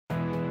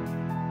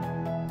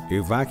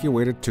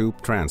Evacuated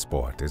tube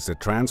transport is the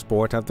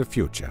transport of the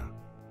future.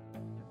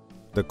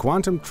 The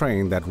quantum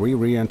train that we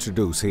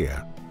reintroduce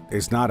here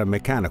is not a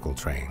mechanical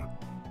train.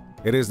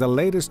 It is the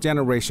latest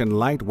generation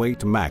lightweight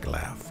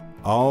maglev,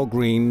 all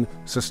green,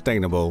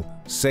 sustainable,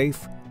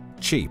 safe,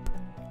 cheap,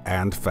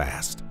 and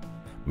fast.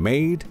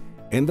 Made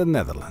in the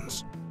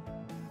Netherlands.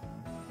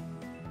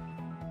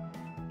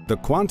 The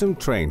quantum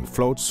train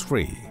floats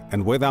free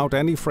and without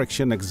any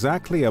friction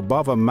exactly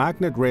above a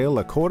magnet rail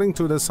according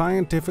to the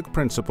scientific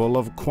principle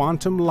of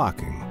quantum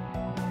locking.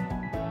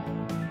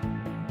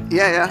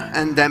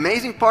 And the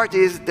amazing part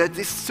is that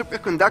this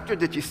superconductor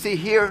that you see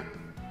here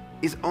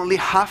is only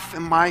half a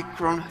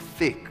micron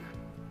thick.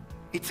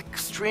 It's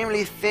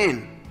extremely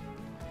thin.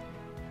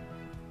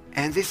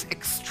 And this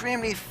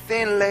extremely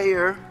thin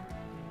layer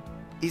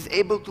is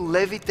able to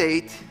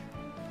levitate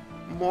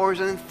more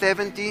than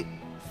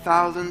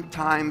 70,000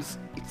 times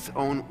its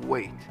own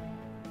weight.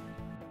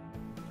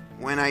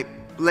 When I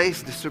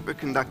place the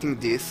superconducting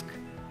disk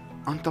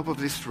on top of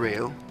this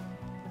rail,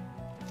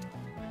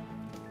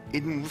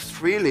 it moves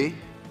freely.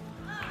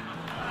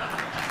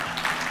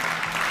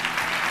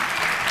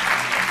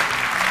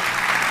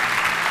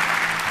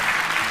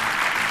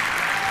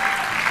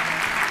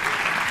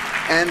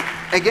 And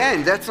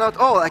again, that's not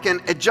all. I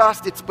can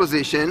adjust its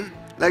position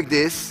like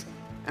this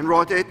and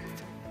rotate,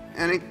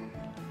 and it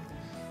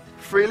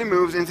freely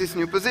moves in this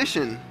new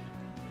position.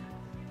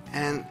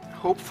 And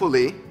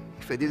hopefully,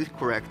 if I did it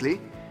correctly,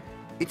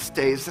 it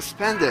stays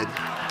suspended.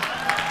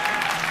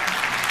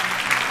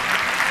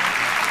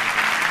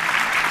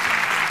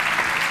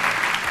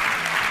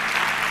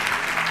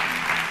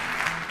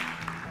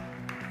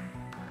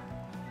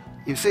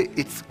 You see,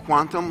 it's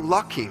quantum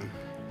locking.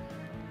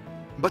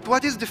 But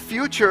what is the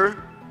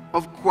future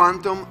of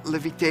quantum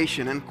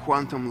levitation and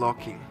quantum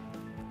locking?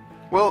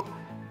 Well,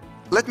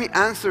 let me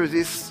answer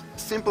this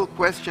simple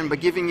question by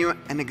giving you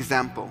an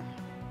example.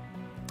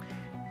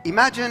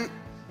 Imagine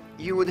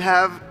you would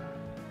have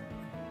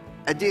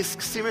a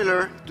disk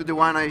similar to the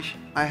one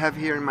I have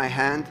here in my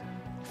hand,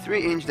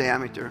 3-inch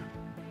diameter,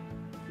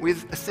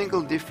 with a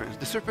single difference.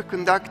 The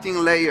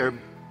superconducting layer,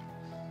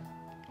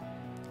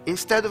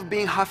 instead of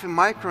being half a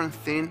micron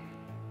thin,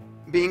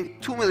 being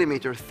 2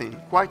 millimeter thin,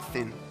 quite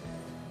thin.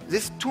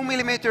 This 2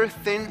 millimeter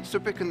thin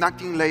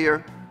superconducting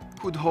layer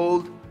could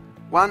hold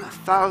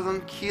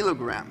 1,000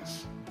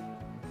 kilograms,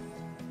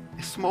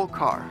 a small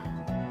car.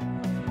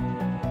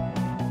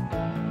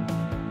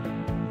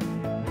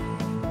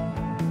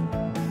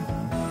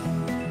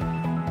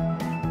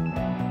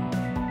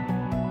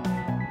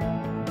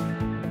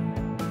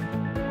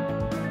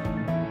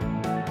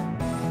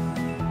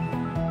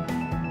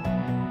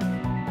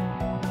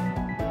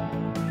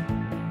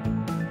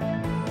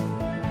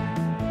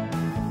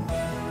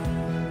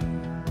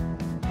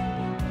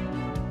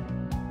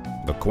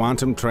 The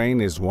quantum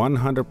train is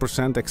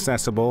 100%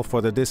 accessible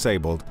for the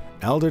disabled,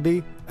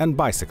 elderly, and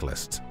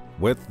bicyclists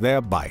with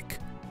their bike.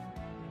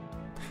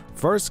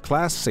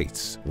 First-class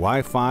seats,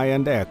 Wi-Fi,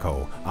 and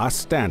airco are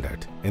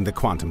standard in the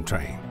quantum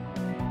train.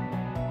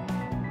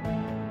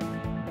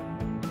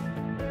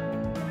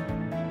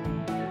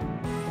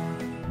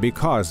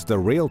 Because the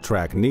rail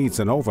track needs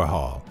an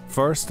overhaul,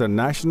 first a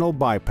national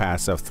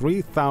bypass of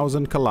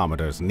 3,000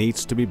 kilometers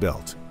needs to be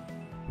built.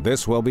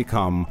 This will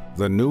become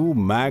the new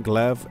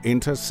maglev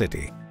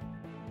intercity.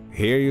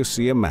 Here you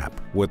see a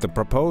map with the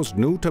proposed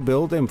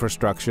new-to-build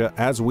infrastructure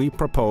as we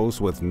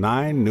propose with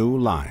 9 new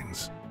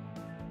lines.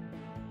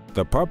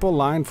 The purple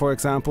line, for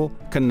example,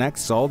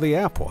 connects all the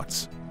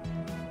airports.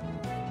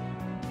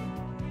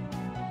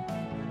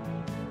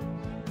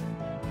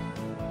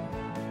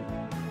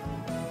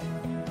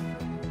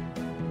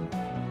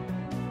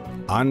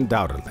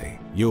 Undoubtedly,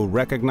 you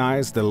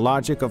recognize the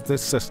logic of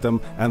this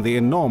system and the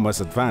enormous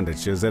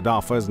advantages it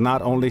offers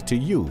not only to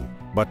you,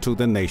 but to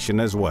the nation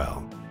as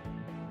well.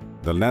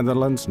 The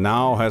Netherlands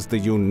now has the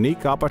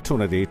unique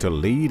opportunity to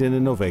lead in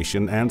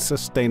innovation and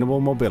sustainable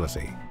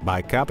mobility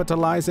by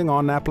capitalizing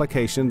on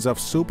applications of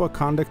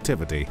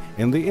superconductivity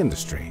in the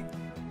industry.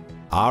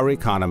 Our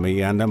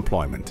economy and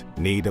employment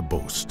need a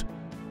boost.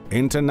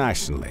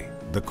 Internationally,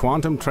 the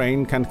quantum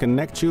train can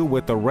connect you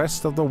with the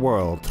rest of the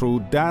world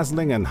through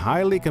dazzling and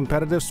highly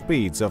competitive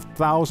speeds of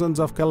thousands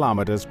of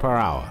kilometers per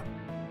hour.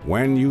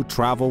 When you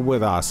travel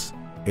with us,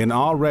 in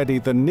already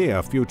the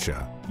near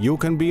future, you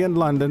can be in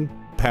London,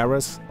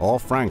 Paris, or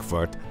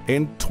Frankfurt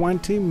in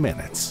 20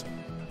 minutes.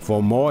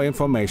 For more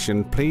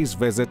information, please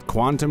visit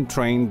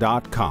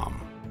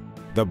quantumtrain.com.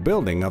 The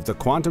building of the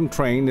quantum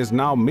train is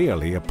now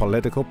merely a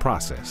political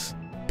process.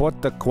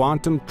 Put the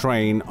quantum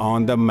train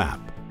on the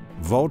map.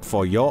 Vote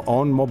for your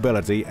own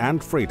mobility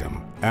and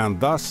freedom, and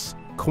thus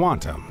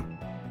quantum.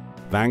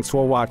 Thanks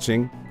for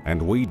watching,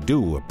 and we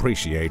do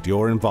appreciate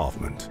your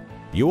involvement.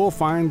 You will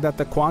find that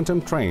the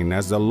quantum train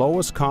has the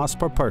lowest cost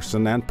per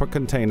person and per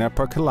container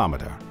per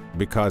kilometer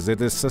because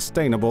it is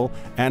sustainable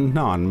and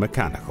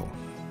non-mechanical.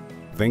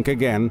 Think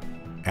again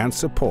and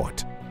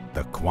support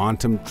the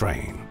quantum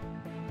train.